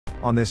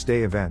On this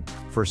day event,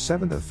 for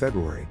 7th of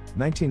February,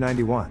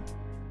 1991,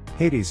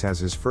 Haiti has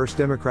his first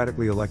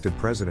democratically elected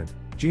president,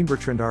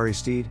 Jean-Bertrand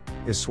Aristide,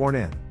 is sworn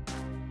in.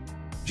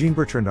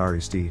 Jean-Bertrand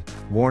Aristide,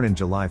 born in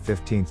July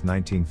 15,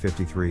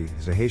 1953,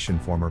 is a Haitian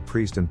former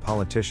priest and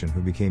politician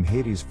who became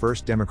Haiti's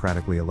first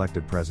democratically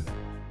elected president.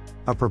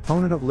 A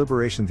proponent of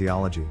liberation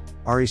theology,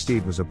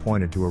 Aristide was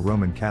appointed to a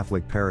Roman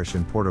Catholic parish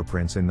in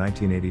Port-au-Prince in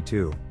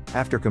 1982,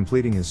 after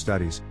completing his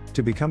studies,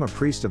 to become a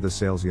priest of the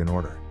Salesian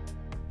order.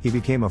 He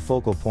became a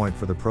focal point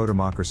for the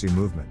pro-democracy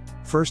movement,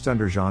 first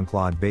under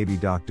Jean-Claude Baby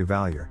Doc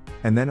Duvalier,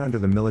 and then under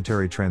the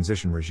military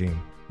transition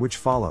regime, which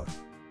followed.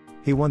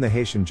 He won the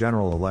Haitian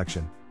general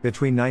election,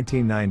 between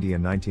 1990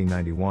 and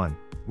 1991,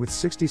 with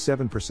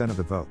 67% of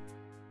the vote.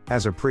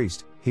 As a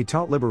priest, he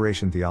taught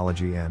liberation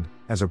theology and,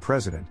 as a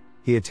president,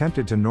 he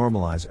attempted to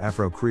normalize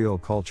Afro-Creole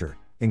culture,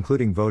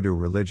 including Vodou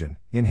religion,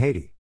 in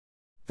Haiti.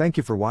 Thank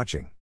you for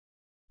watching.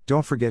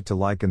 Don't forget to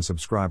like and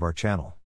subscribe our channel.